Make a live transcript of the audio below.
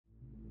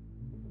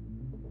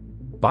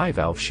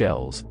Bivalve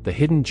shells, the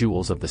hidden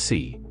jewels of the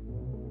sea.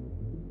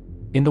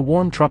 In the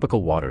warm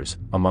tropical waters,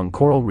 among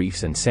coral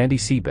reefs and sandy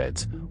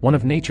seabeds, one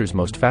of nature's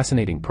most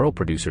fascinating pearl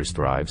producers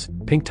thrives,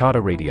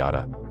 Pinctada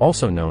radiata,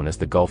 also known as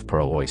the Gulf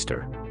Pearl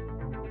Oyster.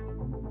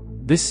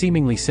 This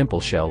seemingly simple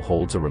shell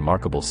holds a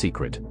remarkable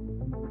secret.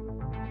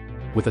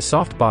 With a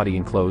soft body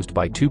enclosed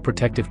by two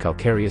protective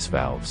calcareous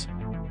valves,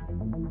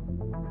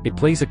 it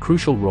plays a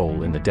crucial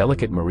role in the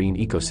delicate marine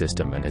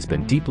ecosystem and has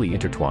been deeply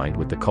intertwined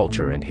with the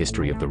culture and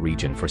history of the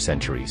region for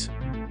centuries.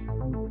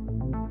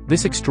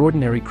 This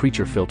extraordinary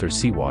creature filters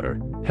seawater,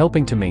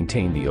 helping to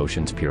maintain the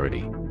ocean's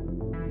purity.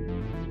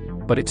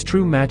 But its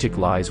true magic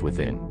lies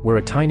within, where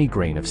a tiny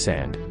grain of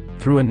sand,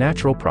 through a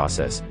natural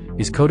process,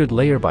 is coated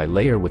layer by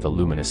layer with a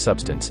luminous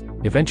substance,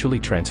 eventually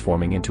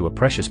transforming into a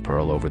precious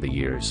pearl over the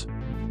years.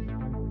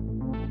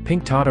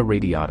 Pinctada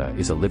radiata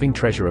is a living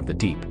treasure of the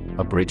deep,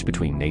 a bridge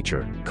between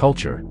nature,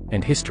 culture,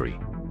 and history.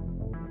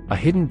 A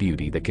hidden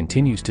beauty that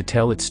continues to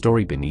tell its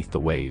story beneath the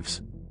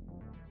waves.